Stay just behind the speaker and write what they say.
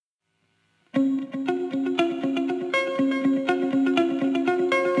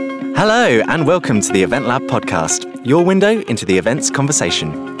Hello and welcome to the Event Lab podcast, your window into the events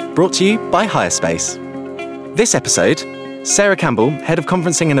conversation, brought to you by HireSpace. This episode, Sarah Campbell, Head of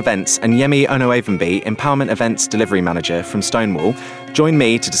Conferencing and Events, and Yemi Onoevenbi, Empowerment Events Delivery Manager from Stonewall, join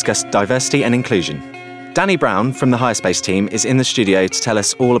me to discuss diversity and inclusion. Danny Brown from the HireSpace team is in the studio to tell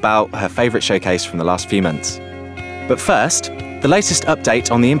us all about her favourite showcase from the last few months. But first, the latest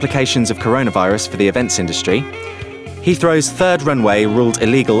update on the implications of coronavirus for the events industry, Heathrow's third runway ruled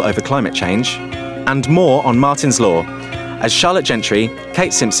illegal over climate change, and more on Martin's Law, as Charlotte Gentry,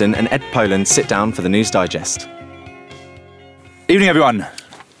 Kate Simpson and Ed Poland sit down for the News Digest. Evening, everyone.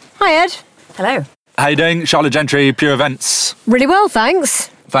 Hi, Ed. Hello. How you doing? Charlotte Gentry, Pure Events. Really well, thanks.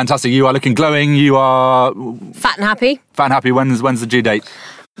 Fantastic. You are looking glowing. You are... Fat and happy. Fat and happy. When's the due date?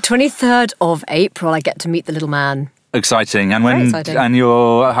 23rd of April, I get to meet the little man. Exciting. And Very exciting. And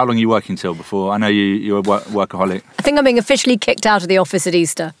how long are you working till before? I know you're a workaholic. I think I'm being officially kicked out of the office at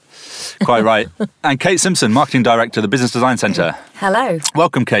Easter. Quite right. And Kate Simpson, Marketing Director of the Business Design Centre. Hello.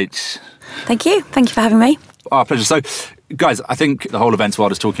 Welcome, Kate. Thank you. Thank you for having me. Our pleasure. So, guys, I think the whole events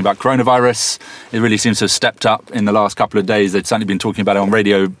world is talking about coronavirus. It really seems to have stepped up in the last couple of days. They've certainly been talking about it on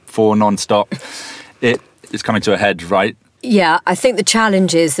Radio 4 non-stop. It is coming to a head, right? Yeah, I think the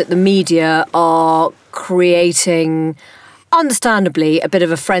challenge is that the media are creating, understandably, a bit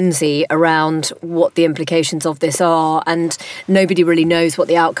of a frenzy around what the implications of this are, and nobody really knows what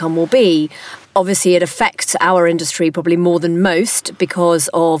the outcome will be. Obviously, it affects our industry probably more than most because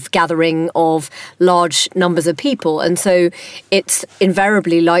of gathering of large numbers of people. And so it's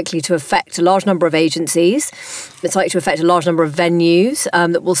invariably likely to affect a large number of agencies. It's likely to affect a large number of venues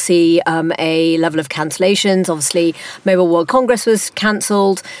that will see a level of cancellations. Obviously, Mobile World Congress was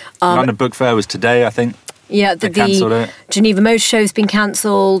cancelled. London Book Fair was today, I think. Yeah, the Geneva Motor Show has been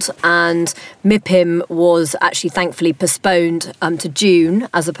cancelled, and MIPIM was actually thankfully postponed to June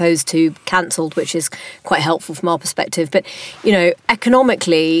as opposed to cancelled, which is quite helpful from our perspective. But, you know,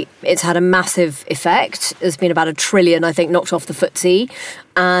 economically, it's had a massive effect. There's been about $1 trillion, I think, knocked off the FTSE,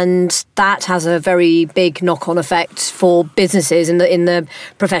 and that has a very big knock-on effect for businesses in the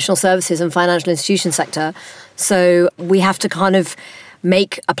professional services and financial institution sector. So we have to kind of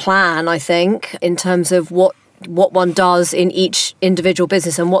make a plan, I think, in terms of what one does in each individual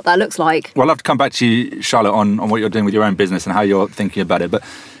business and what that looks like. Well, I'd love to come back to you, Charlotte, on what you're doing with your own business and how you're thinking about it. But,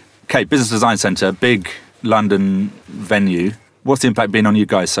 Kate, Business Design Centre, big London venue. What's the impact been on you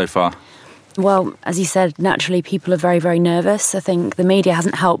guys so far? Well, as you said, naturally people are very, very nervous. I think the media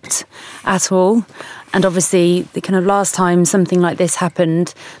hasn't helped at all. And obviously, the kind of last time something like this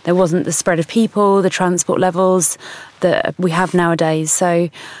happened, there wasn't the spread of people, the transport levels that we have nowadays. So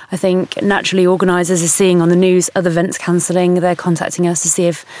I think naturally organisers are seeing on the news other events cancelling. They're contacting us to see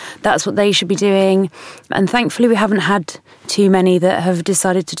if that's what they should be doing. And thankfully, we haven't had too many that have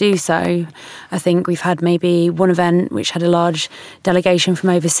decided to do so. I think we've had maybe one event which had a large delegation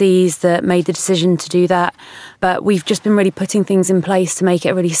from overseas that made the decision to do that. But we've just been really putting things in place to make it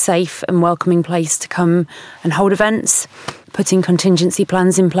a really safe and welcoming place to come and hold events, putting contingency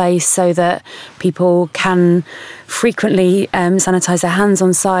plans in place so that people can frequently sanitise their hands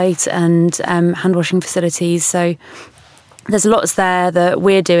on site and hand washing facilities. So there's lots there that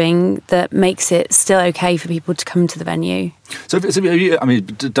we're doing that makes it still okay for people to come to the venue. So I mean,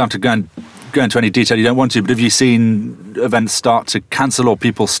 down to go into any detail you don't want to, but have you seen events start to cancel or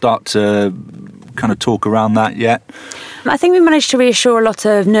people start to kind of talk around that yet? I think we managed to reassure a lot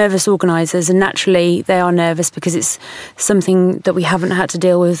of nervous organisers, and naturally they are nervous because it's something that we haven't had to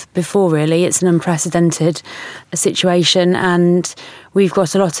deal with before, really. It's an unprecedented situation, and we've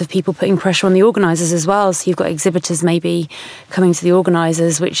got a lot of people putting pressure on the organisers as well. So you've got exhibitors maybe coming to the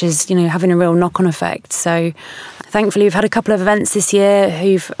organisers, which is, you know, having a real knock-on effect. So thankfully we've had a couple of events this year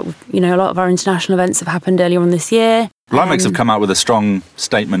a lot of our international events have happened earlier on this year. Limex have come out with a strong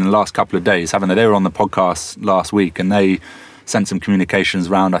statement in the last couple of days, haven't they? They were on the podcast last week and they sent some communications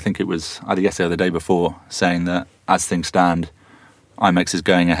round, I think it was either yesterday or the day before, saying that as things stand, IMEX is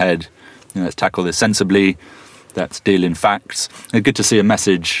going ahead. You know, let's tackle this sensibly, let's deal in facts. It's good to see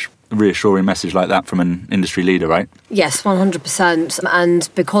a reassuring message like that from an industry leader, right? Yes, 100%. And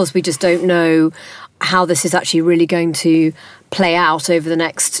because we just don't know how this is actually really going to play out over the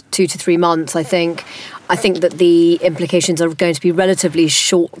next 2 to 3 months, I think that the implications are going to be relatively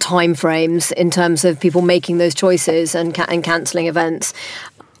short time frames in terms of people making those choices and cancelling events.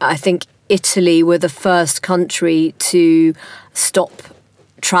 I think Italy were the first country to stop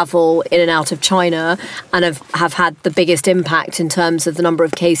travel in and out of China and have had the biggest impact in terms of the number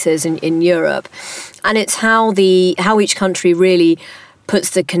of cases in Europe. And it's how each country really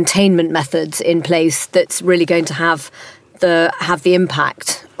puts the containment methods in place that's really going to have have the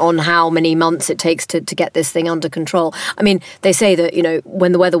impact on how many months it takes to get this thing under control. I mean, they say that, you know,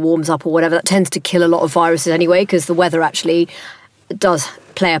 when the weather warms up or whatever, that tends to kill a lot of viruses anyway, because the weather actually does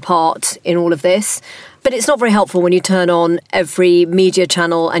play a part in all of this. But it's not very helpful when you turn on every media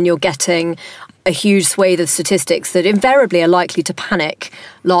channel and you're getting a huge swathe of statistics that invariably are likely to panic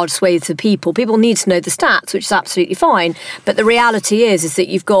large swathes of people. People need to know the stats, which is absolutely fine. But the reality is that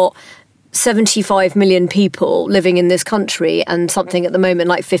you've got 75 million people living in this country and something at the moment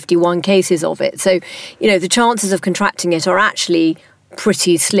like 51 cases of it. So, you know, the chances of contracting it are actually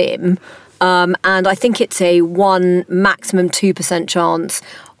pretty slim. And I think it's a 1, maximum 2% chance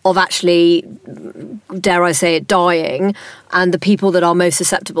of actually, dare I say it, dying. And the people that are most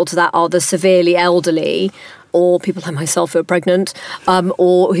susceptible to that are the severely elderly, or people like myself who are pregnant,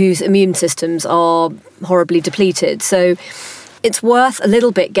 or whose immune systems are horribly depleted. So it's worth a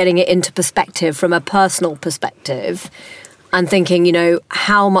little bit getting it into perspective from a personal perspective and thinking, you know,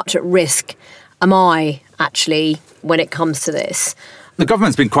 how much at risk am I actually when it comes to this? The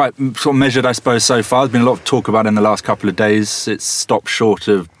government's been quite sort of measured, I suppose, so far. There's been a lot of talk about it in the last couple of days. It's stopped short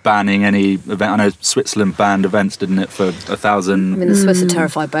of banning any event. I know Switzerland banned events, didn't it, for 1,000? I mean, the Swiss are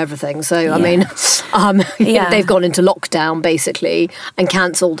terrified by everything. So, yeah. I mean, they've gone into lockdown, basically, and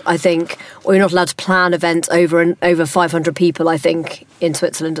cancelled, I think, or you're not allowed to plan events over 500 people, I think, in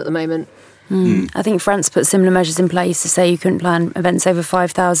Switzerland at the moment. I think France put similar measures in place to say you couldn't plan events over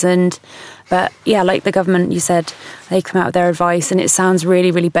 5,000. But yeah, like the government, you said, they come out with their advice and it sounds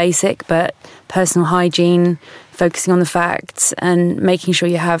really, really basic, but personal hygiene, focusing on the facts and making sure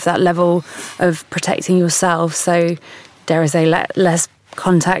you have that level of protecting yourself. So dare I say, less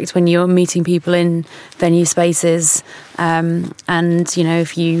contact when you're meeting people in venue spaces. And, you know,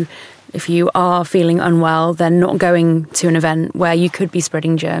 if you are feeling unwell, then not going to an event where you could be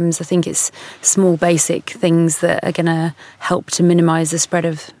spreading germs. I think it's small, basic things that are going to help to minimise the spread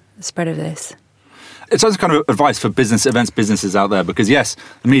of this. It's also kind of advice for businesses out there, because yes,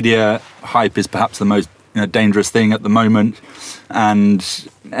 the media hype is perhaps the most dangerous thing at the moment, and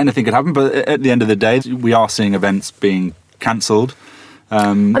anything could happen. But at the end of the day, we are seeing events being cancelled.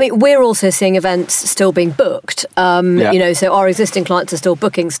 I mean, we're also seeing events still being booked, you know, so our existing clients are still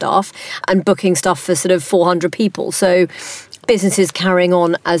booking stuff for sort of 400 people. So businesses carrying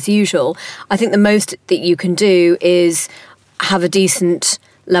on as usual. I think the most that you can do is have a decent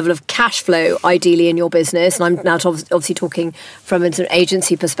level of cash flow, ideally, in your business. And I'm now obviously talking from an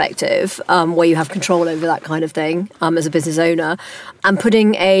agency perspective, where you have control over that kind of thing as a business owner, and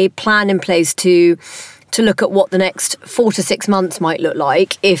putting a plan in place to look at what the next 4 to 6 months might look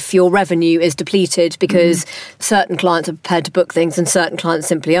like if your revenue is depleted because certain clients are prepared to book things and certain clients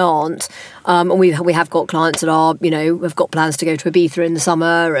simply aren't. And we have got clients that are, you know, have got plans to go to Ibiza in the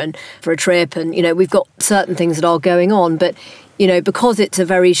summer and for a trip, and, you know, we've got certain things that are going on. But, you know, because it's a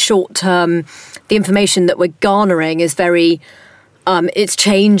very short term, the information that we're garnering is very, it's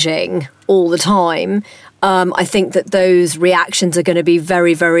changing all the time. I think that those reactions are going to be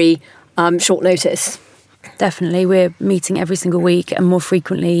very, very short notice. Definitely. We're meeting every single week and more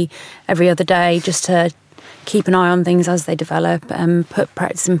frequently every other day, just to keep an eye on things as they develop and put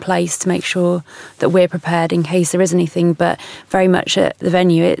practice in place to make sure that we're prepared in case there is anything. But very much at the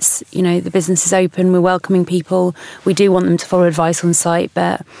venue, it's, you know, the business is open, we're welcoming people. We do want them to follow advice on site,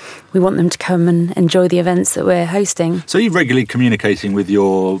 but we want them to come and enjoy the events that we're hosting. So you're regularly communicating with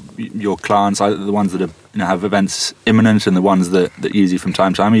your clients, either the ones that are, you know, have events imminent and the ones that use you from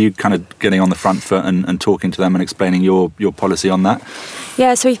time to time. Are you kind of getting on the front foot and talking to them and explaining your policy on that?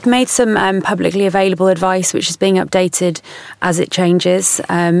 Yeah, so we've made some publicly available advice, which is being updated as it changes.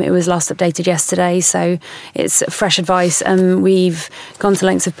 It was last updated yesterday, so it's fresh advice. We've gone to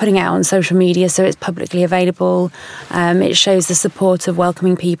lengths of putting it out on social media, so it's publicly available. It shows the support of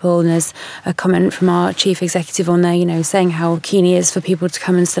welcoming people, and there's a comment from our chief executive on there, you know, saying how keen he is for people to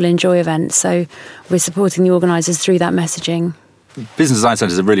come and still enjoy events. So we're supporting the organisers through that messaging. Business Design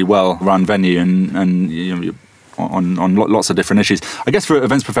Centre is a really well-run venue, and you know, on lots of different issues. I guess for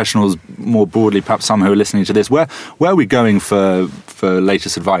events professionals more broadly, perhaps some who are listening to this, where are we going for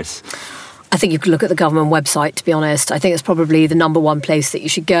latest advice? I think you could look at the government website, to be honest. I think it's probably the number one place that you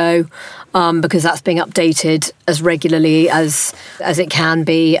should go, because that's being updated as regularly as it can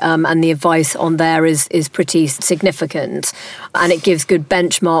be, and the advice on there is pretty significant, and it gives good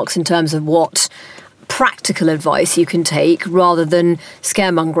benchmarks in terms of what practical advice you can take rather than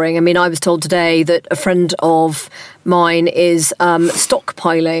scaremongering. I mean, I was told today that a friend of mine is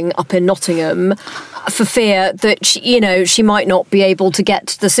stockpiling up in Nottingham for fear that she might not be able to get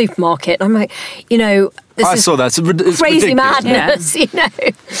to the supermarket. I'm like, this I saw that. It's crazy ridiculous. madness, Yeah.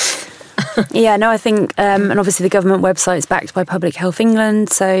 Yeah, no, I think, and obviously the government website is backed by Public Health England,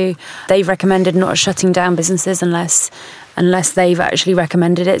 so they've recommended not shutting down businesses unless they've actually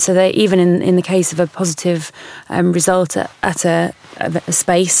recommended it. So they, even in the case of a positive result at a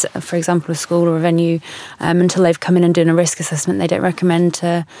space, for example, a school or a venue, until they've come in and done a risk assessment, they don't recommend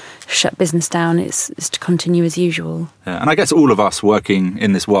to shut business down. It's to continue as usual. Yeah, and I guess all of us working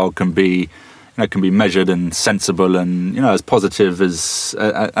in this world can be measured and sensible and, as positive as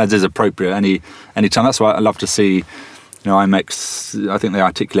is appropriate any time. That's why I love to see, IMEX. I think they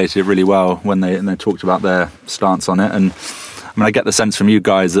articulated it really well when they talked about their stance on it. And I mean, I get the sense from you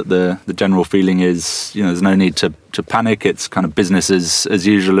guys that the general feeling is, there's no need to panic. It's kind of business as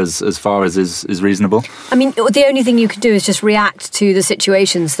usual as far as is reasonable. I mean, the only thing you can do is just react to the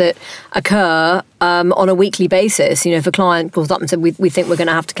situations that occur on a weekly basis. If a client calls up and said, we think we're going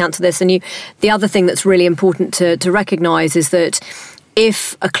to have to cancel this. And the other thing that's really important to recognise is that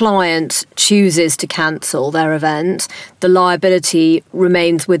if a client chooses to cancel their event, the liability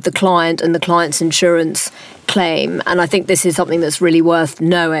remains with the client and the client's insurance claim. And I think this is something that's really worth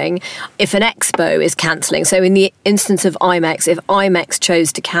knowing. If an expo is cancelling, so in the instance of IMEX, if IMEX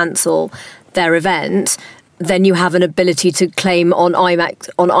chose to cancel their event, then you have an ability to claim on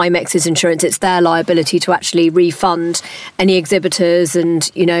IMEX's insurance. It's their liability to actually refund any exhibitors, and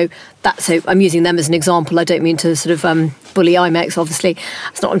that. So I'm using them as an example. I don't mean to sort of bully IMEX. Obviously,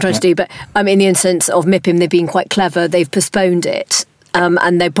 that's not what I'm trying to do. But in the instance of MIPIM, they've been quite clever. They've postponed it.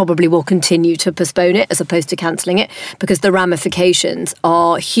 And they probably will continue to postpone it as opposed to cancelling it, because the ramifications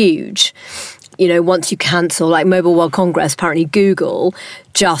are huge. Once you cancel, like Mobile World Congress, apparently Google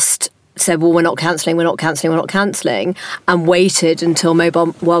just said, well, we're not cancelling, and waited until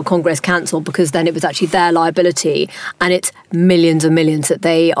Mobile World Congress cancelled, because then it was actually their liability, and it's millions and millions that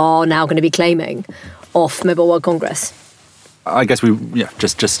they are now going to be claiming off Mobile World Congress. I guess we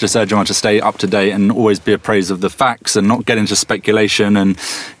just urge everyone to stay up to date and always be appraised of the facts and not get into speculation, and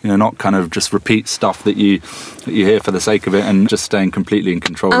not kind of just repeat stuff that you hear for the sake of it, and just staying completely in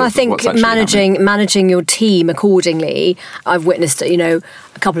control. And I think managing your team accordingly. I've witnessed a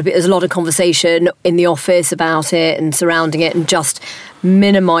couple of there's a lot of conversation in the office about it and surrounding it, and just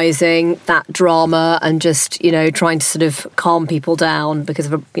minimising that drama and just trying to sort of calm people down,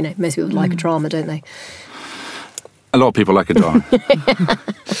 because of most people like a drama, don't they? A lot of people like a drama.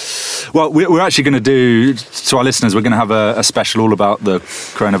 Well, we're actually going to do, to our listeners, we're going to have a special all about the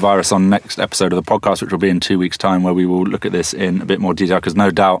coronavirus on next episode of the podcast, which will be in 2 weeks' time, where we will look at this in a bit more detail, because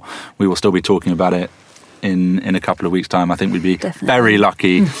no doubt we will still be talking about it in a couple of weeks' time. I think we'd be very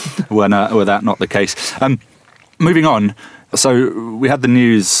lucky were that not the case. Moving on. So we had the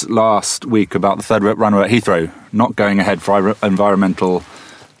news last week about the third runway at Heathrow not going ahead for environmental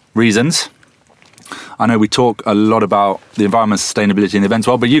reasons. I know we talk a lot about the environment, sustainability in the events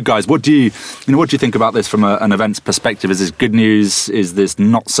world, but you guys, what do you think about this from an events perspective? Is this good news? Is this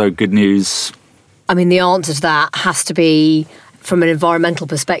not so good news? I mean, the answer to that has to be, from an environmental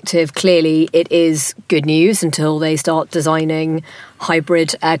perspective, clearly it is good news until they start designing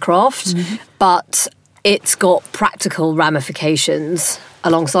hybrid aircraft. Mm-hmm. But it's got practical ramifications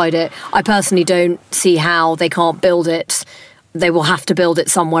alongside it. I personally don't see how they can't build it. They will have to build it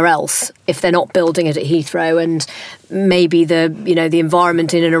somewhere else if they're not building it at Heathrow, and maybe the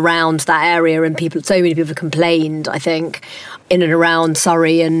environment in and around that area, and so many people have complained, I think, in and around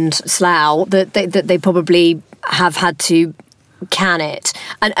Surrey and Slough, that they probably have had to can it.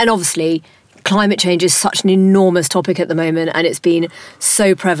 And obviously climate change is such an enormous topic at the moment, and it's been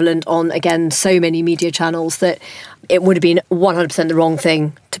so prevalent on, again, so many media channels, that it would have been 100% the wrong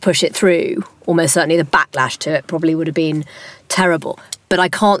thing to push it through. Almost certainly the backlash to it probably would have been terrible. But I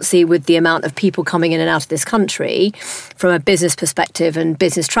can't see, with the amount of people coming in and out of this country, from a business perspective and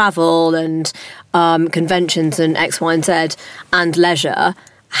business travel and conventions and X, Y and Z and leisure,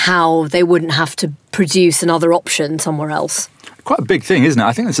 how they wouldn't have to produce another option somewhere else. Quite a big thing, isn't it?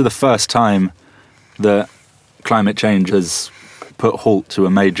 I think this is the first time that climate change has put halt to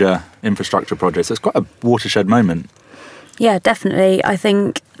a major infrastructure project. So it's quite a watershed moment. Yeah, definitely. I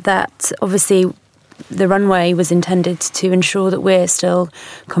think that obviously the runway was intended to ensure that we're still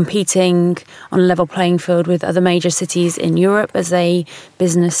competing on a level playing field with other major cities in Europe as a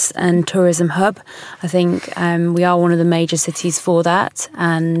business and tourism hub. I think we are one of the major cities for that,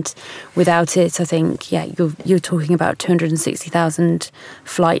 and without it, I think, you're talking about 260,000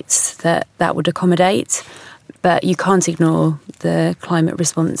 flights that would accommodate. But you can't ignore the climate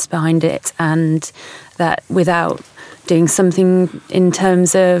response behind it, and that without doing something in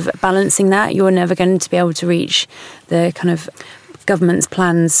terms of balancing that, you're never going to be able to reach the kind of government's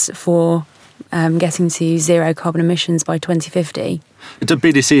plans for getting to zero carbon emissions by 2050. Did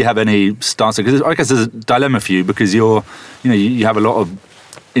BDC have any stance? Because I guess there's a dilemma for you because you have a lot of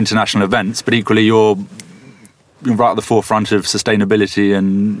international events, but equally you're right at the forefront of sustainability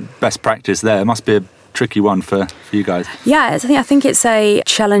and best practice there. It must be a tricky one for you guys. Yeah, I think it's a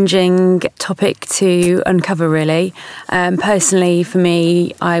challenging topic to uncover, really. Personally, for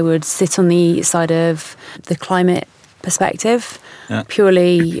me, I would sit on the side of the climate perspective,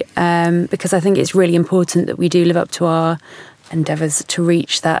 purely because I think it's really important that we do live up to our endeavours to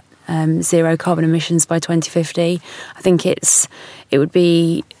reach that zero carbon emissions by 2050. I think it would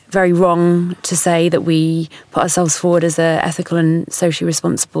be very wrong to say that we put ourselves forward as an ethical and socially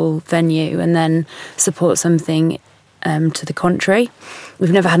responsible venue and then support something to the contrary.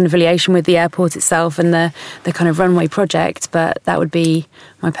 We've never had an affiliation with the airport itself and the kind of runway project, but that would be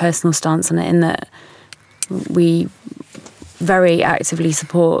my personal stance on it, in that we very actively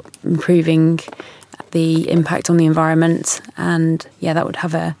support improving the impact on the environment, and that would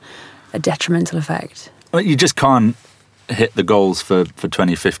have a detrimental effect. Well, you just can't hit the goals for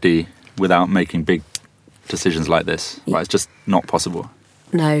 2050 without making big decisions like this, right? It's just not possible.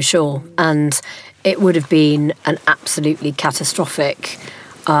 No, sure. And it would have been an absolutely catastrophic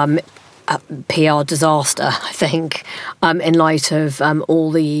PR disaster, I think, in light of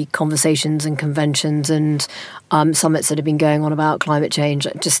all the conversations and conventions and summits that have been going on about climate change.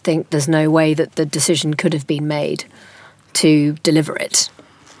 I just think there's no way that the decision could have been made to deliver it.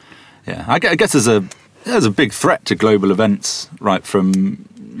 Yeah, I guess there's a big threat to global events, right? From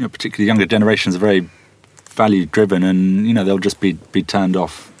particularly younger generations are very value driven, and they'll just be turned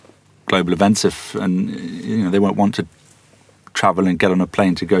off global events if they won't want to travel and get on a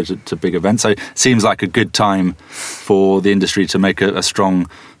plane to go to big events. So it seems like a good time for the industry to make a strong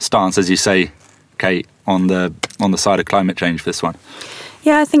stance, as you say, Kate, on the side of climate change for this one.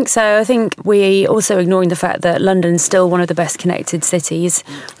 Yeah, I think so. I think we're also ignoring the fact that London's still one of the best connected cities.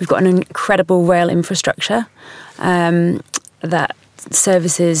 We've got an incredible rail infrastructure that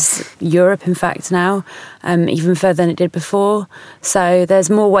services Europe, in fact, now, even further than it did before. So there's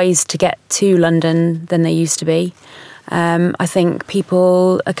more ways to get to London than there used to be. I think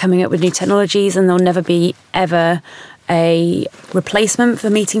people are coming up with new technologies, and there'll never be ever a replacement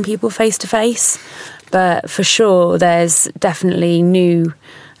for meeting people face to face. But for sure, there's definitely new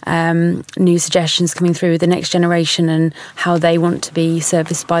suggestions coming through with the next generation and how they want to be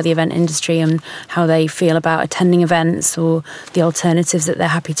serviced by the event industry and how they feel about attending events or the alternatives that they're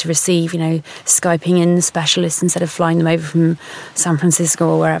happy to receive, Skyping in specialists instead of flying them over from San Francisco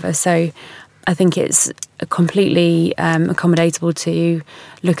or wherever. So I think it's completely accommodatable to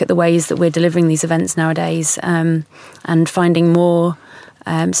look at the ways that we're delivering these events nowadays and finding more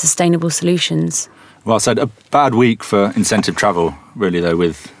sustainable solutions. Well said. A bad week for incentive travel, really, though,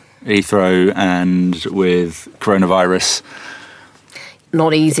 with Heathrow and with coronavirus.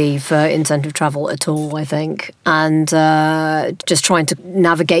 Not easy for incentive travel at all, I think. And just trying to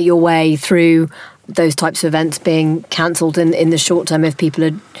navigate your way through those types of events being cancelled in the short term if people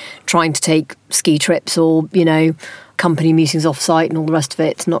are trying to take ski trips or, company meetings off-site and all the rest of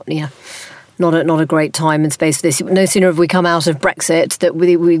it. It's not a great time and space for this. No sooner have we come out of Brexit that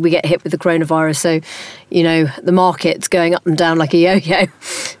we get hit with the coronavirus. So, the market's going up and down like a yo-yo.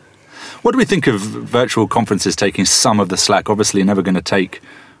 What do we think of virtual conferences taking some of the slack? Obviously, never going to take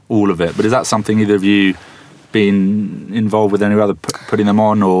all of it. But is that something either of you been involved with, any other putting them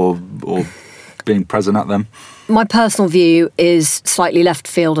on or being present at them? My personal view is slightly left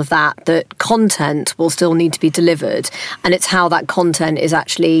field of that content will still need to be delivered, and it's how that content is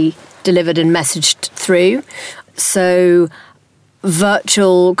actually delivered and messaged through. So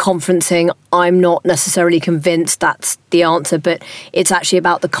virtual conferencing, I'm not necessarily convinced that's the answer, but it's actually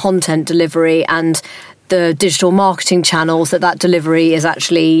about the content delivery and the digital marketing channels that delivery is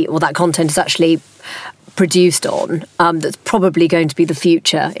actually, or that content is actually produced on. That's probably going to be the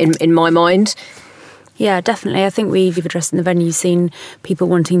future in my mind. Yeah, definitely. I think we've addressed in the venue, seen people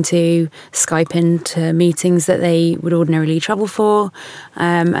wanting to Skype into meetings that they would ordinarily travel for.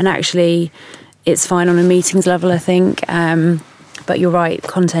 And actually, it's fine on a meetings level, I think. But you're right,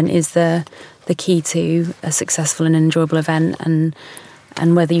 content is the key to a successful and enjoyable event.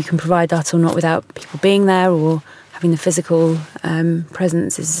 And whether you can provide that or not without people being there or having the physical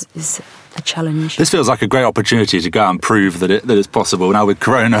presence is a challenge. This feels like a great opportunity to go out and prove that it's possible now with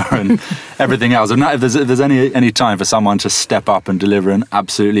Corona and everything else. And if there's any time for someone to step up and deliver an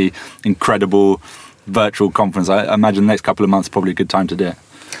absolutely incredible virtual conference, I imagine the next couple of months is probably a good time to do it.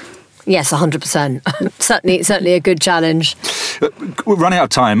 Yes, 100%. Certainly a good challenge. We're running out of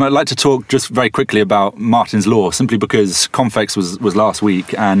time. I'd like to talk just very quickly about Martin's Law, simply because Confex was last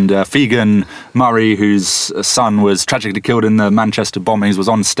week, and Figen Murray, whose son was tragically killed in the Manchester bombings, was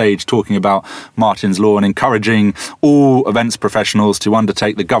on stage talking about Martin's Law and encouraging all events professionals to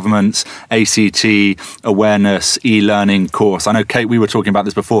undertake the government's ACT awareness e-learning course. I know, Kate, we were talking about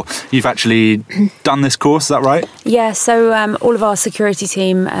this before. You've actually done this course, is that right? Yeah, so all of our security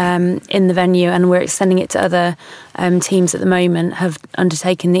team in the venue, and we're extending it to other teams at the moment, have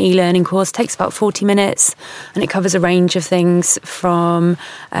undertaken the e-learning course. It takes about 40 minutes and it covers a range of things from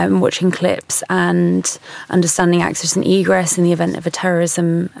watching clips and understanding access and egress in the event of a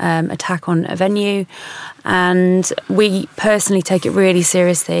terrorism attack on a venue. And we personally take it really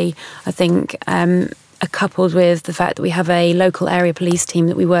seriously, I think, coupled with the fact that we have a local area police team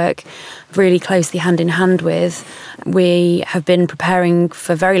that we work really closely hand in hand with. We have been preparing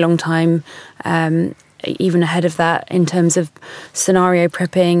for a very long time, even ahead of that, in terms of scenario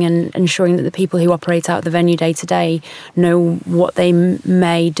prepping and ensuring that the people who operate out of the venue day to day know what they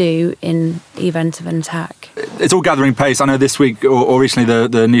may do in the event of an attack. It's all gathering pace. I know this week or recently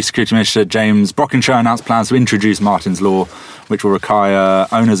the new Security Minister, James Brockenshire, announced plans to introduce Martin's Law, which will require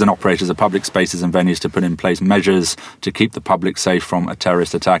owners and operators of public spaces and venues to put in place measures to keep the public safe from a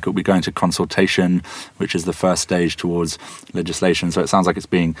terrorist attack. It will be going to consultation, which is the first stage towards legislation. So it sounds like it's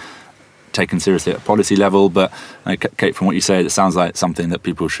being taken seriously at a policy level, but Kate, from what you say, it sounds like something that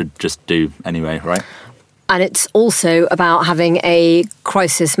people should just do anyway, right? And it's also about having a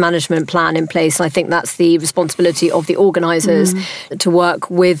crisis management plan in place. And I think that's the responsibility of the organisers to work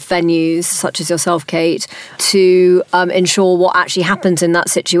with venues such as yourself, Kate, to ensure what actually happens in that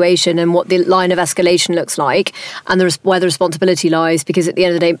situation and what the line of escalation looks like and where the responsibility lies. Because at the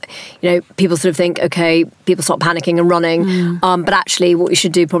end of the day, people sort of think, okay, people stop panicking and running. But actually what we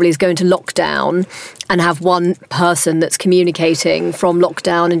should do probably is go into lockdown and have one person that's communicating from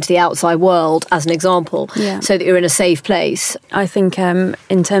lockdown into the outside world, as an example, so that you're in a safe place. I think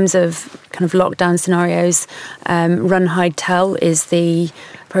in terms of kind of lockdown scenarios, run, hide, tell is the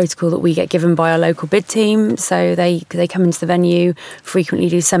protocol that we get given by our local bid team. So they come into the venue, frequently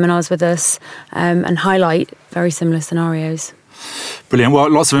do seminars with us and highlight very similar scenarios. Brilliant. Well,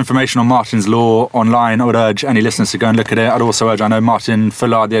 lots of information on Martin's Law online. I would urge any listeners to go and look at it. I'd also urge, I know Martin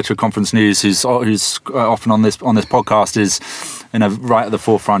Fullard, the editor of Conference News, who's often on this podcast, is right at the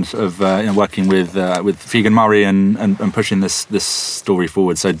forefront of working with Figen Murray and pushing this story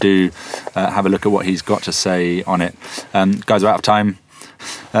forward. So do have a look at what he's got to say on it. Guys, we're out of time.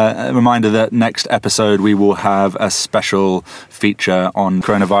 A reminder that next episode we will have a special feature on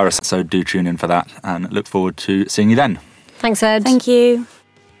coronavirus. So do tune in for that and look forward to seeing you then. Thanks, Ed. Thank you.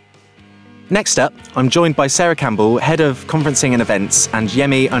 Next up, I'm joined by Sarah Campbell, Head of Conferencing and Events, and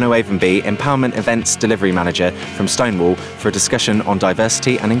Yemi Onoevenbi, Empowerment Events Delivery Manager from Stonewall, for a discussion on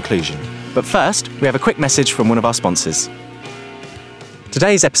diversity and inclusion. But first, we have a quick message from one of our sponsors.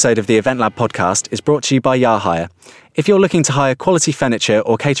 Today's episode of the Event Lab podcast is brought to you by Yarhire. If you're looking to hire quality furniture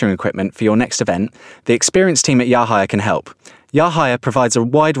or catering equipment for your next event, the experienced team at Yarhire can help. Yarhire provides a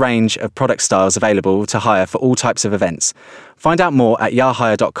wide range of product styles available to hire for all types of events. Find out more at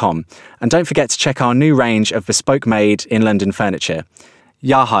yarhire.com, and don't forget to check our new range of bespoke made in London furniture.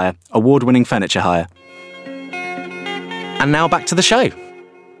 Yarhire, award-winning furniture hire. And now back to the show.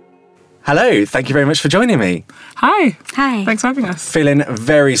 Hello, thank you very much for joining me. Hi. Hi. Thanks for having us. Feeling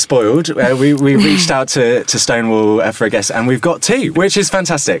very spoiled. We reached out to Stonewall for a guest, and we've got two, which is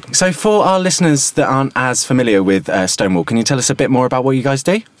fantastic. So for our listeners that aren't as familiar with Stonewall, can you tell us a bit more about what you guys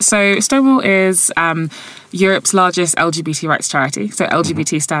do? So Stonewall is Europe's largest LGBT rights charity. So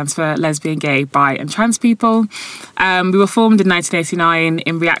LGBT stands for lesbian, gay, bi and trans people. We were formed in 1989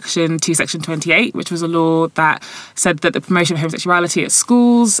 in reaction to Section 28, which was a law that said that the promotion of homosexuality at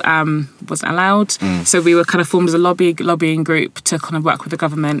schools wasn't allowed. So we were kind of formed as a lobbying group to kind of work with the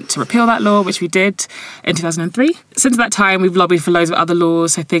government to repeal that law, which we did in 2003. Since that time, we've lobbied for loads of other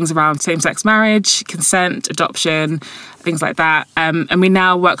laws, so things around same-sex marriage, consent, adoption, things like that. And we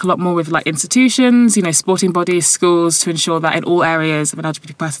now work a lot more with like institutions, sporting bodies, schools, to ensure that in all areas of an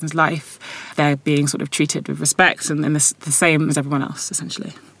LGBT person's life, they're being sort of treated with respect and the same as everyone else,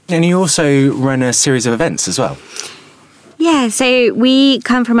 essentially. And you also run a series of events as well. Yeah, so we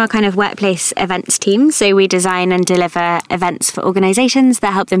come from our kind of workplace events team. So we design and deliver events for organisations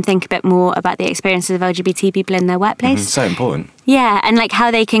that help them think a bit more about the experiences of LGBT people in their workplace. So important. Yeah, and like how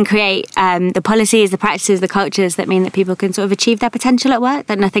they can create the policies, the practices, the cultures that mean that people can sort of achieve their potential at work,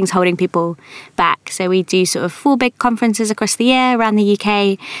 that nothing's holding people back. So we do sort of 4 big conferences across the year around the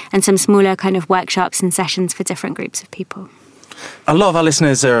UK and some smaller kind of workshops and sessions for different groups of people. A lot of our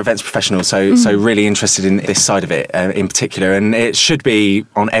listeners are events professionals, so really interested in this side of it in particular, and it should be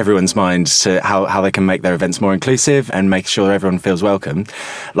on everyone's mind to how they can make their events more inclusive and make sure everyone feels welcome.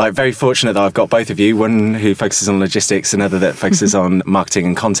 Like, very fortunate that I've got both of you, one who focuses on logistics, another that focuses on marketing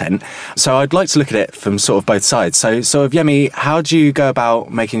and content. So I'd like to look at it from sort of both sides. So sort of, Yemi, how do you go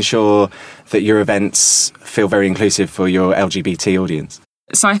about making sure that your events feel very inclusive for your LGBT audience?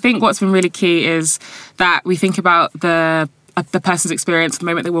 So I think what's been really key is that we think about the person's experience the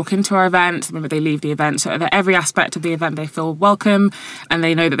moment they walk into our event, the moment they leave the event, so that every aspect of the event they feel welcome and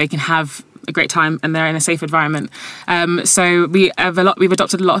they know that they can have a great time and they're in a safe environment. So we've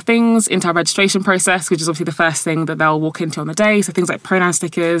adopted a lot of things into our registration process, which is obviously the first thing that they'll walk into on the day. So things like pronoun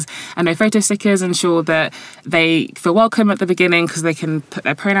stickers and no photo stickers ensure that they feel welcome at the beginning because they can put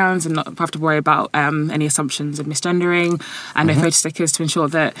their pronouns and not have to worry about any assumptions of misgendering, and no photo stickers to ensure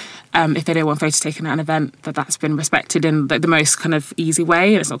that if they don't want photos taken at an event, that's been respected in the most kind of easy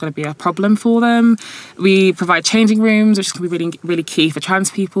way and it's not going to be a problem for them. We provide changing rooms, which can be really, really key for trans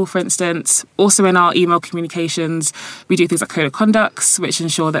people, for instance. Also in our email communications, we do things like code of conducts, which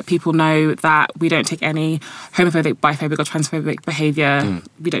ensure that people know that we don't take any homophobic, biphobic or transphobic behaviour.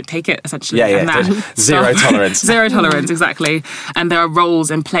 We don't take it, essentially. Zero tolerance. Zero tolerance, exactly. And there are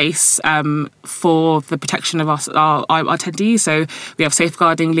roles in place for the protection of our attendees. So we have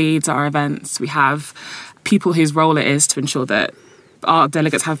safeguarding leads at our events. We have people whose role it is to ensure that our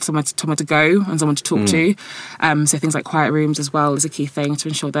delegates have somewhere to go and someone to talk to. So things like quiet rooms as well is a key thing to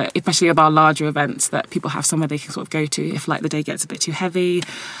ensure that, especially with our larger events, that people have somewhere they can sort of go to if like the day gets a bit too heavy.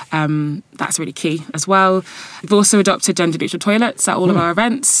 That's really key as well. We've also adopted gender neutral toilets at all of our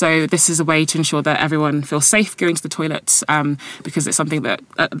events. So this is a way to ensure that everyone feels safe going to the toilets because it's something that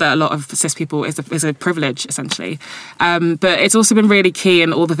a lot of cis people is a privilege, essentially. But it's also been really key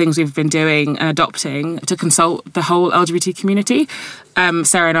in all the things we've been doing and adopting to consult the whole LGBT community.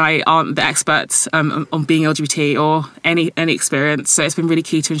 Sarah and I aren't the experts on being LGBT or any experience, so it's been really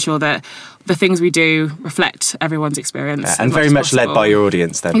key to ensure that the things we do reflect everyone's experience. And very much led by your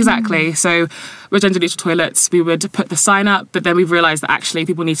audience then. Exactly. So with gender neutral toilets, we would put the sign up, but then we've realised that actually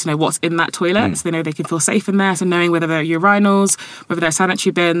people need to know what's in that toilet so they know they can feel safe in there. So knowing whether they're urinals, whether they're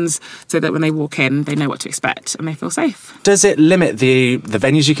sanitary bins, so that when they walk in, they know what to expect and they feel safe. Does it limit the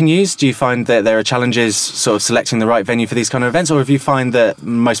venues you can use? Do you find that there are challenges sort of selecting the right venue for these kind of events, or have you find that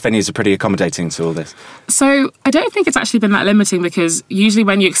most venues are pretty accommodating to all this? So I don't think it's actually been that limiting, because usually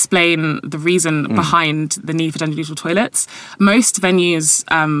when you explain the reason behind the need for gender neutral toilets, most venues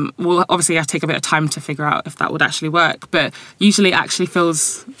will obviously have to take a bit of time to figure out if that would actually work, but usually it actually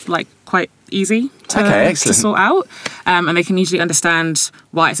feels like quite easy to sort out, and they can usually understand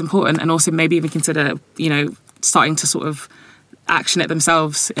why it's important, and also maybe even consider, starting to sort of action it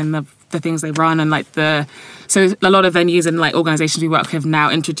themselves in the things they run. And so a lot of venues and organisations we work with now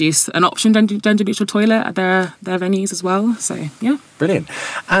introduce an option gender neutral toilet at their venues as well. So yeah, brilliant.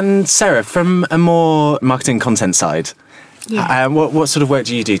 And Sarah, from a more marketing content side, what sort of work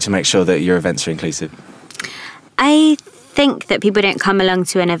do you do to make sure that your events are inclusive? I think that people don't come along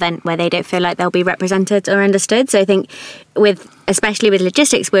to an event where they don't feel like they'll be represented or understood. So I think especially with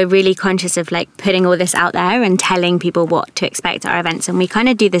logistics, we're really conscious of putting all this out there and telling people what to expect at our events. And we kind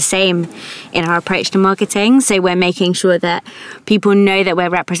of do the same in our approach to marketing. So we're making sure that people know that we're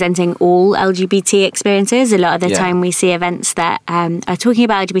representing all LGBT experiences. A lot of the time we see events that are talking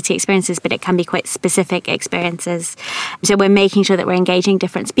about LGBT experiences, but it can be quite specific experiences. So we're making sure that we're engaging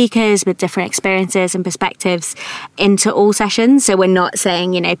different speakers with different experiences and perspectives into all sessions. So we're not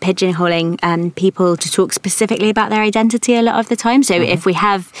saying, pigeonholing people to talk specifically about their identity a lot of the time. So if we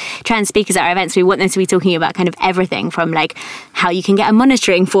have trans speakers at our events, we want them to be talking about kind of everything from how you can get a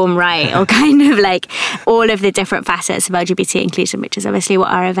monitoring form right, or kind of all of the different facets of LGBT inclusion, which is obviously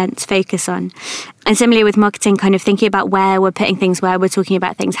what our events focus on. And similarly with marketing, kind of thinking about where we're putting things, where we're talking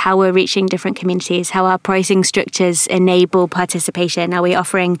about things, how we're reaching different communities, how our pricing structures enable participation. Are we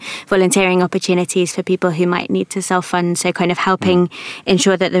offering volunteering opportunities for people who might need to self-fund? So kind of helping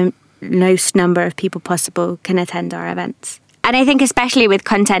ensure that the most number of people possible can attend our events. And I think especially with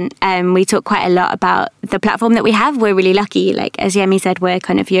content, we talk quite a lot about the platform that we have. We're really lucky. As Yemi said, we're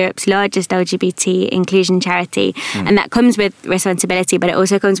kind of Europe's largest LGBT inclusion charity. And that comes with responsibility, but it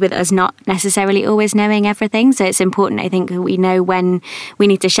also comes with us not necessarily always knowing everything. So it's important, I think, that we know when we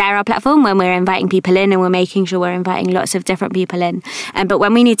need to share our platform, when we're inviting people in, and we're making sure we're inviting lots of different people in. But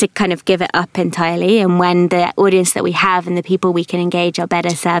when we need to kind of give it up entirely, and when the audience that we have and the people we can engage are better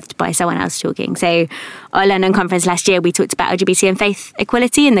served by someone else talking. So our London conference last year, we talked about LGBT and faith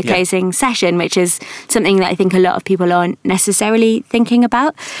equality in the closing session, which is something that I think a lot of people aren't necessarily thinking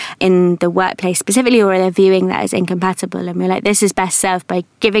about in the workplace specifically, or they're viewing that as incompatible. And we're like, this is best served by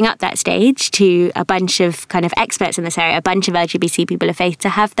giving up that stage to a bunch of kind of experts in this area, a bunch of LGBT people of faith to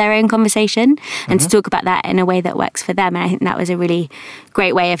have their own conversation and to talk about that in a way that works for them. And I think that was a really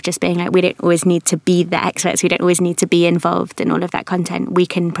great way of just being like, we don't always need to be the experts. We don't always need to be involved in all of that content. We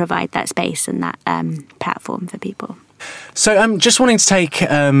can provide that space and that platform for people. So I'm just wanting to take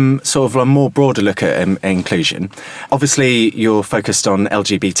sort of a more broader look at inclusion. Obviously, you're focused on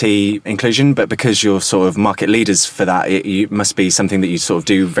LGBT inclusion, but because you're sort of market leaders for that, it must be something that you sort of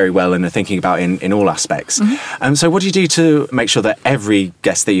do very well and are thinking about in all aspects. So what do you do to make sure that every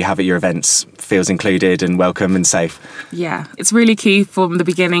guest that you have at your events feels included and welcome and safe? Yeah, it's really key from the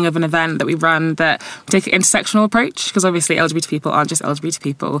beginning of an event that we run that we take an intersectional approach, because obviously LGBT people aren't just LGBT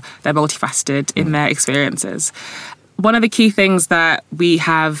people, they're multifaceted in their experiences. One of the key things that we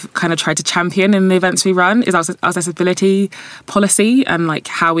have kind of tried to champion in the events we run is our accessibility policy and like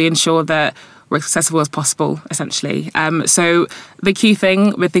how we ensure that we're accessible as possible, essentially. So the key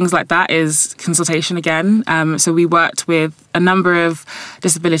thing with things like that is consultation again. So we worked with a number of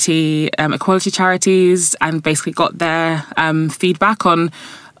disability equality charities and basically got their feedback on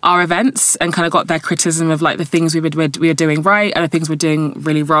our events and kind of got their criticism of like the things we were doing right and the things we're doing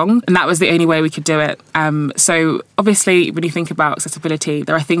really wrong. And that was the only way we could do it. So obviously when you think about accessibility,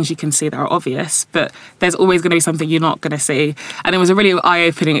 there are things you can see that are obvious, but there's always going to be something you're not going to see. And it was a really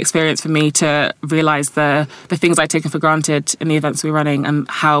eye-opening experience for me to realise the things I'd taken for granted in the events we were running and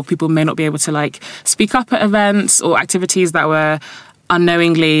how people may not be able to like speak up at events or activities that were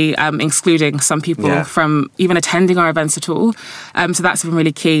unknowingly excluding some people from even attending our events at all. So that's been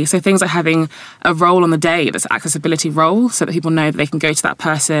really key. So things like having a role on the day that's an accessibility role so that people know that they can go to that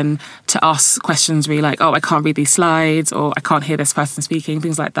person to ask questions really like, oh, I can't read these slides or I can't hear this person speaking,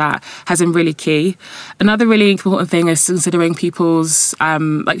 things like that has been really key. Another really important thing is considering people's,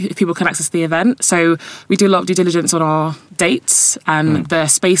 like if people can access the event. So we do a lot of due diligence on our dates and the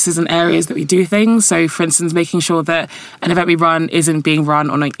spaces and areas that we do things. So for instance, making sure that an event we run isn't being run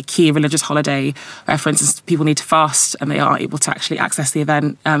on a key religious holiday where, for instance, people need to fast and they aren't able to actually access the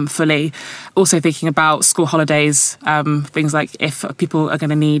event fully. Also thinking about school holidays, things like if people are going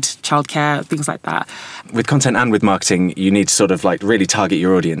to need childcare, things like that. With content and with marketing, you need to sort of like really target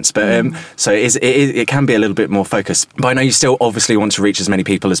your audience. But so it can be a little bit more focused. But I know you still obviously want to reach as many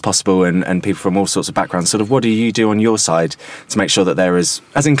people as possible and people from all sorts of backgrounds. Sort of what do you do on your side to make sure that they're as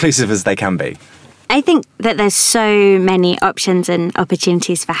inclusive as they can be? I think that there's so many options and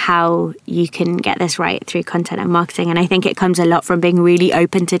opportunities for how you can get this right through content and marketing. And I think it comes a lot from being really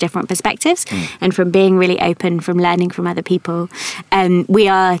open to different perspectives and from being really open from learning from other people. We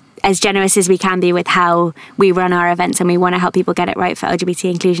are as generous as we can be with how we run our events and we want to help people get it right for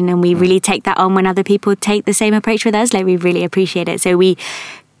LGBT inclusion. And we really take that on when other people take the same approach with us. Like we really appreciate it. So we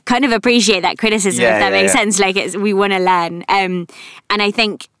kind of appreciate that criticism, if that makes sense. Like we want to learn. And I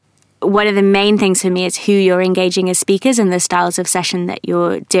think one of the main things for me is who you're engaging as speakers and the styles of session that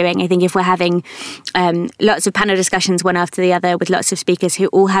you're doing. I think if we're having lots of panel discussions one after the other with lots of speakers who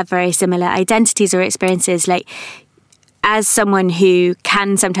all have very similar identities or experiences, like as someone who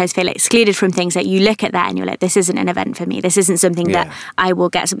can sometimes feel excluded from things, that you look at that and you're like, this isn't an event for me. This isn't something that I will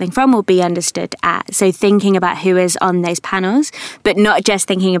get something from or be understood at. So thinking about who is on those panels, but not just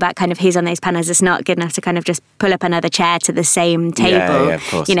thinking about kind of who's on those panels. It's not good enough to kind of just pull up another chair to the same table. Yeah, of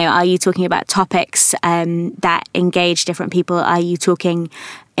course. You know, are you talking about topics that engage different people? Are you talking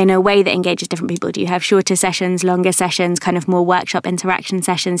in a way that engages different people? Do you have shorter sessions, longer sessions, kind of more workshop interaction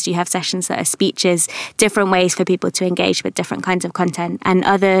sessions? Do you have sessions that are speeches, different ways for people to engage with different kinds of content and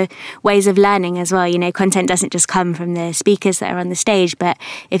other ways of learning as well? You know, content doesn't just come from the speakers that are on the stage, but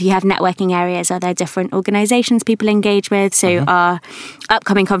if you have networking areas, are there different organisations people engage with? So our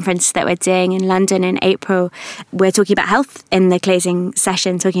upcoming conference that we're doing in London in April, we're talking about health in the closing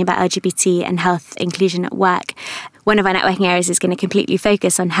session, talking about LGBT and health inclusion at work. One of our networking areas is going to completely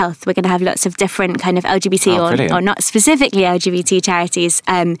focus on health. We're going to have lots of different kind of LGBT or not specifically LGBT charities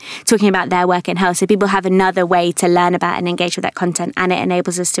talking about their work in health. So people have another way to learn about and engage with that content, and it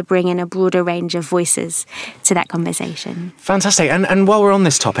enables us to bring in a broader range of voices to that conversation. Fantastic. And while we're on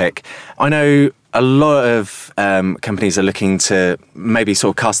this topic, I know a lot of companies are looking to maybe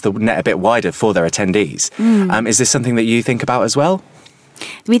sort of cast the net a bit wider for their attendees. Is this something that you think about as well?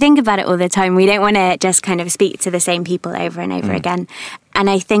 We think about it all the time. We don't want to just kind of speak to the same people over and over again. And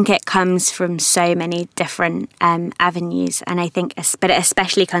I think it comes from so many different avenues. And I think, but it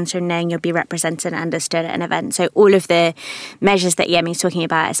especially comes from knowing you'll be represented and understood at an event. So all of the measures that Yemi's talking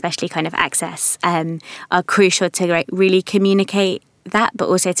about, especially kind of access, are crucial to really communicate that, but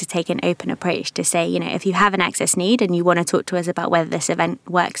also to take an open approach to say, if you have an access need and you want to talk to us about whether this event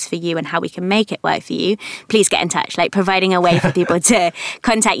works for you and how we can make it work for you, please get in touch, like providing a way for people to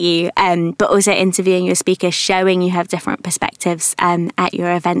contact you, but also interviewing your speakers, showing you have different perspectives at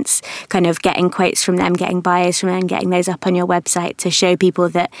your events, kind of getting quotes from them, getting bios from them, getting those up on your website to show people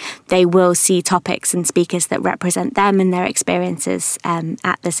that they will see topics and speakers that represent them and their experiences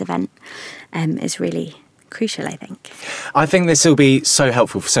at this event is really crucial, I think. I think this will be so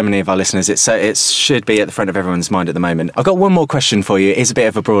helpful for so many of our listeners. It should be at the front of everyone's mind at the moment. I've got one more question for you. It's a bit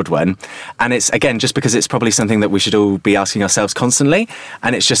of a broad one. And it's, again, just because it's probably something that we should all be asking ourselves constantly.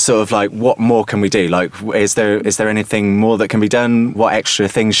 And it's just sort of like, what more can we do? Like, is there anything more that can be done? What extra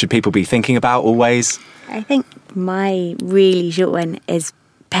things should people be thinking about always? I think my really short one is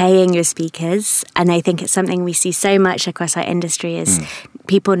paying your speakers. And I think it's something we see so much across our industry is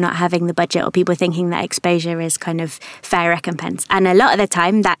people not having the budget or people thinking that exposure is kind of fair recompense. And a lot of the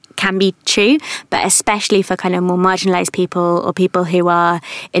time that can be true, but especially for kind of more marginalised people or people who are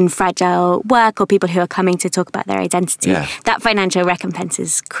in fragile work or people who are coming to talk about their identity, that financial recompense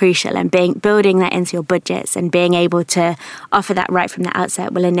is crucial. And building that into your budgets and being able to offer that right from the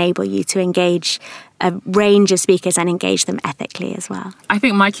outset will enable you to engage a range of speakers and engage them ethically as well. I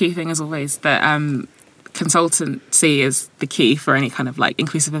think my key thing is always that consultancy is the key for any kind of like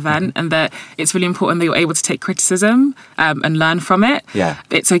inclusive event, and that it's really important that you're able to take criticism and learn from it.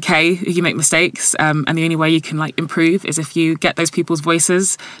 It's okay if you make mistakes, and the only way you can like improve is if you get those people's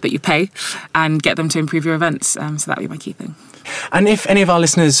voices that you pay and get them to improve your events. So that would be my key thing. And if any of our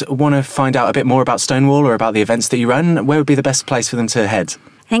listeners want to find out a bit more about Stonewall or about the events that you run, where would be the best place for them to head?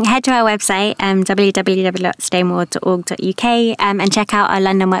 I think head to our website, www.stonewall.org.uk, and check out our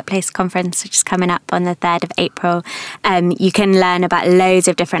London Workplace Conference, which is coming up on the 3rd of April. You can learn about loads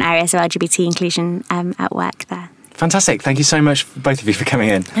of different areas of LGBT inclusion at work there. Fantastic. Thank you so much, both of you, for coming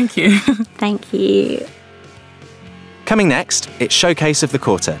in. Thank you. Thank you. Coming next, it's Showcase of the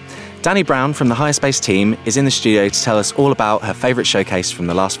Quarter. Danny Brown from the HireSpace team is in the studio to tell us all about her favourite showcase from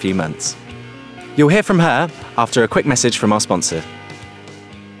the last few months. You'll hear from her after a quick message from our sponsor.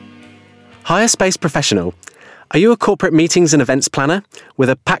 HireSpace Professional. Are you a corporate meetings and events planner with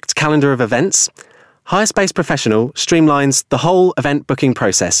a packed calendar of events? HireSpace Professional streamlines the whole event booking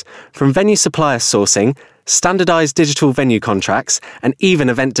process, from venue supplier sourcing, standardised digital venue contracts, and even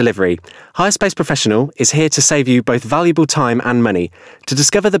event delivery. HireSpace Professional is here to save you both valuable time and money. To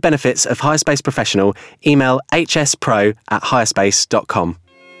discover the benefits of HireSpace Professional, email hspro@hirespace.com.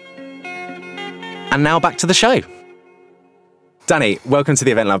 And now back to the show. Danny, welcome to the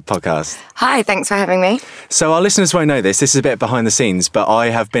Event Lab podcast. Hi, thanks for having me. So our listeners won't know this is a bit behind the scenes, but I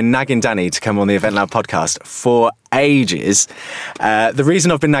have been nagging Danny to come on the Event Lab podcast for ages. The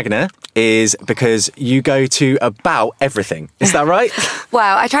reason I've been nagging her is because you go to about everything. Is that right?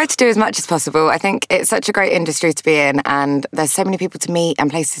 Well, I try to do as much as possible. I think it's such a great industry to be in, and there's so many people to meet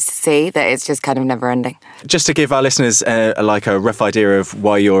and places to see that it's just kind of never ending. Just to give our listeners a rough idea of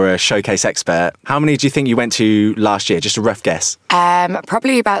why you're a showcase expert, how many do you think you went to last year? Just a rough guess.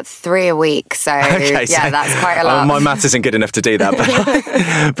 Probably about 3 a week. So, okay, so that's quite a lot. My maths isn't good enough to do that.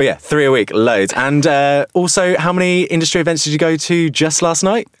 But yeah, 3 a week, loads. And also, how many industry events did you go to just last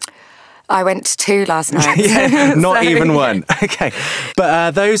night? I went to 2 last night. Not even one. Okay.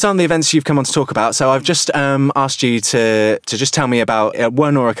 But those aren't the events you've come on to talk about. So I've just asked you to just tell me about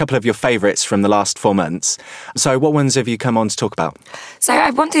one or a couple of your favourites from the last 4 months. So what ones have you come on to talk about? So I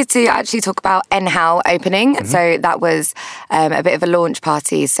wanted to actually talk about NHOW opening. Mm-hmm. So that was a bit of a launch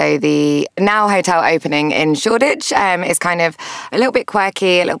party. So the Now Hotel opening in Shoreditch is kind of a little bit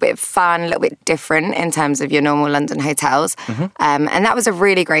quirky, a little bit fun, a little bit different in terms of your normal London hotels. Mm-hmm. And that was a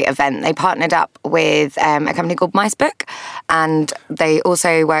really great event. They partnered up with a company called MiceBook, and they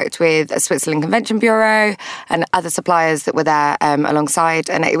also worked with a Switzerland Convention Bureau and other suppliers that were there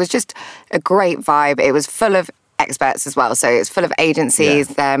alongside. And it was just a great vibe. It was full of experts as well. So it's full of agencies,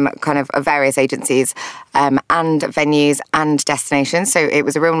 kind of various agencies and venues and destinations. So it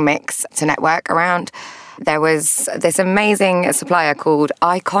was a real mix to network around. There was this amazing supplier called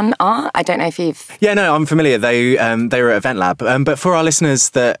Icon Art. I don't know if you've... Yeah, no, I'm familiar. They were at Event Lab. But for our listeners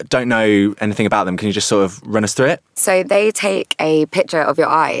that don't know anything about them, can you just sort of run us through it? So they take a picture of your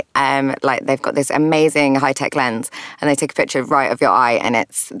eye, like they've got this amazing high-tech lens, and they take a picture right of your eye, and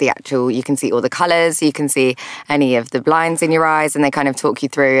it's the actual, you can see all the colours, you can see any of the blinds in your eyes, and they kind of talk you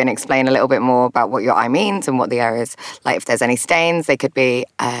through and explain a little bit more about what your eye means and what the area is. Like if there's any stains, they could be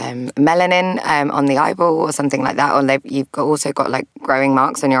melanin on the eyeball or something like that, or you've also got like growing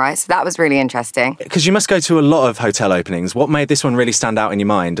marks on your eyes. So that was really interesting. Because you must go to a lot of hotel openings. What made this one really stand out in your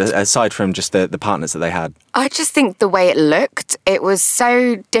mind, aside from just the partners that they had? I just think the way it looked, it was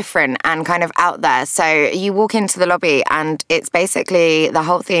so different and kind of out there. So you walk into the lobby and it's basically, the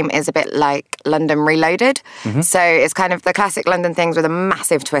whole theme is a bit like London Reloaded. Mm-hmm. So it's kind of the classic London things with a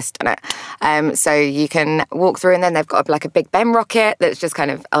massive twist on it. So you can walk through, and then they've got like a Big Ben rocket that's just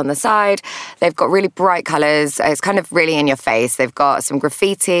kind of on the side. They've got really bright colours. It's kind of really in your face. They've got some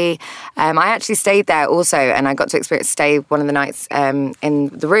graffiti. I actually stayed there also, and I got to stay one of the nights in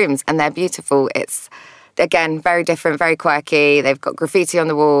the rooms, and they're beautiful. It's, again, very different, very quirky. They've got graffiti on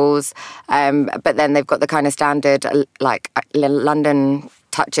the walls, but then they've got the kind of standard like London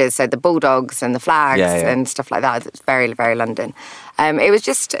touches, so the bulldogs and the flags and stuff like that. It's very, very London. It was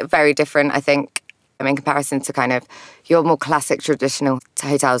just very different, I think, in comparison to kind of your more classic traditional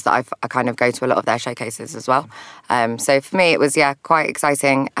hotels that I kind of go to a lot of their showcases as well. So for me, it was, quite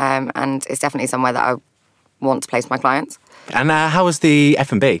exciting, and it's definitely somewhere that I want to place my clients. And how was the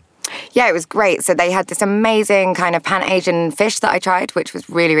F&B? Yeah, it was great. So they had this amazing kind of Pan-Asian fish that I tried, which was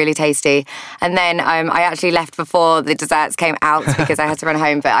really, really tasty. And then I actually left before the desserts came out because I had to run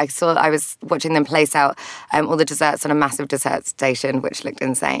home. But I was watching them place out all the desserts on a massive dessert station, which looked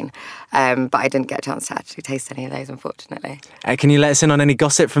insane. But I didn't get a chance to actually taste any of those, unfortunately. Can you let us in on any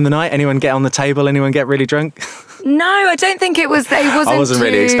gossip from the night? Anyone get on the table? Anyone get really drunk? No, I don't think it was. I wasn't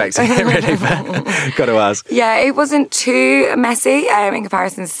really expecting it, really, but got to ask. Yeah, it wasn't too messy in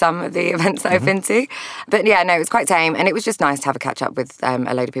comparison to some of the events that I've been to. But yeah, no, it was quite tame, and it was just nice to have a catch up with a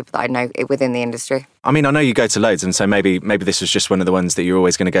load of people that I know within the industry. I mean, I know you go to loads, and so maybe this was just one of the ones that you're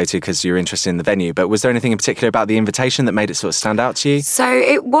always going to go to because you're interested in the venue. But was there anything in particular about the invitation that made it sort of stand out to you? So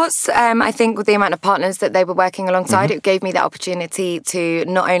it was, I think, with the amount of partners that they were working alongside, it gave me the opportunity to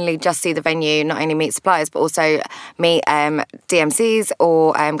not only just see the venue, not only meet suppliers, but also meet DMCs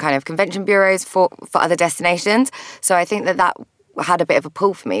or kind of convention bureaus for other destinations. So I think that had a bit of a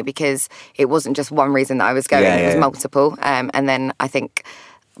pull for me because it wasn't just one reason that I was going, it was multiple. And then I think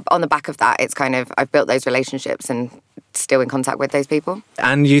on the back of that, it's kind of, I've built those relationships and still in contact with those people.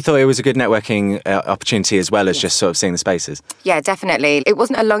 And you thought it was a good networking opportunity as well as just sort of seeing the spaces? Yeah, definitely. It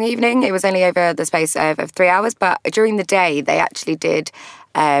wasn't a long evening. It was only over the space of 3 hours, but during the day, they actually did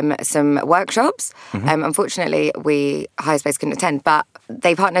some workshops. Unfortunately, HighSpace couldn't attend, but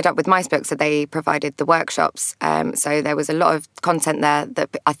they partnered up with MiceBook, so they provided the workshops. So there was a lot of content there that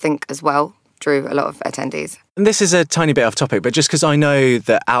I think as well drew a lot of attendees. And this is a tiny bit off topic, but just because I know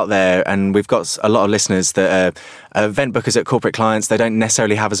that out there, and we've got a lot of listeners that are event bookers at corporate clients, they don't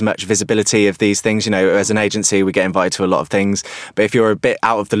necessarily have as much visibility of these things. You know, as an agency, we get invited to a lot of things. But if you're a bit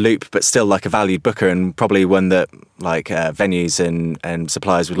out of the loop, but still like a valued booker and probably one that like venues and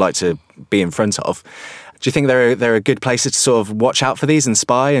suppliers would like to be in front of, do you think they're a good place to sort of watch out for these and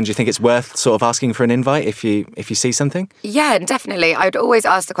spy? And do you think it's worth sort of asking for an invite if you see something? Yeah, definitely. I'd always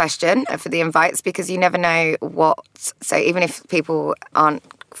ask the question for the invites because you never know what. So even if people aren't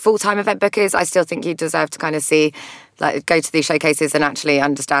full-time event bookers, I still think you deserve to kind of see, like, go to these showcases and actually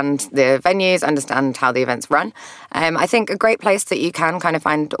understand the venues, understand how the events run. I think a great place that you can kind of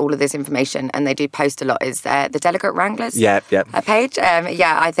find all of this information, and they do post a lot, is the Delegate Wranglers page.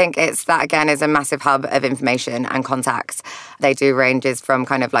 I think that again is a massive hub of information and contacts. They do ranges from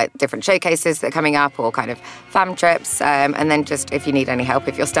kind of like different showcases that are coming up or kind of fam trips, and then just if you need any help,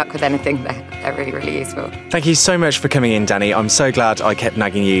 if you're stuck with anything, they're really, really useful. Thank you so much for coming in, Danny. I'm so glad I kept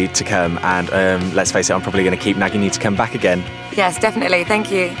nagging you to come, and let's face it, I'm probably going to keep nagging you to come back again. Yes, definitely.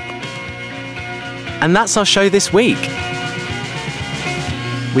 Thank you. And that's our show this week.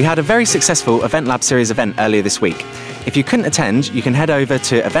 We had a very successful Event Lab series event earlier this week. If you couldn't attend, you can head over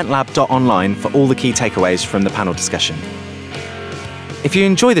to eventlab.online for all the key takeaways from the panel discussion. If you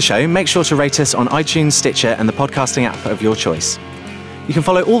enjoy the show, make sure to rate us on iTunes, Stitcher, and the podcasting app of your choice. You can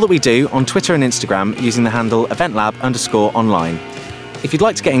follow all that we do on Twitter and Instagram using the handle eventlab_online. If you'd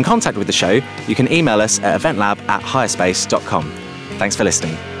like to get in contact with the show, you can email us at eventlab@highspace.com. Thanks for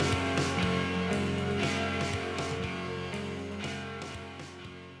listening.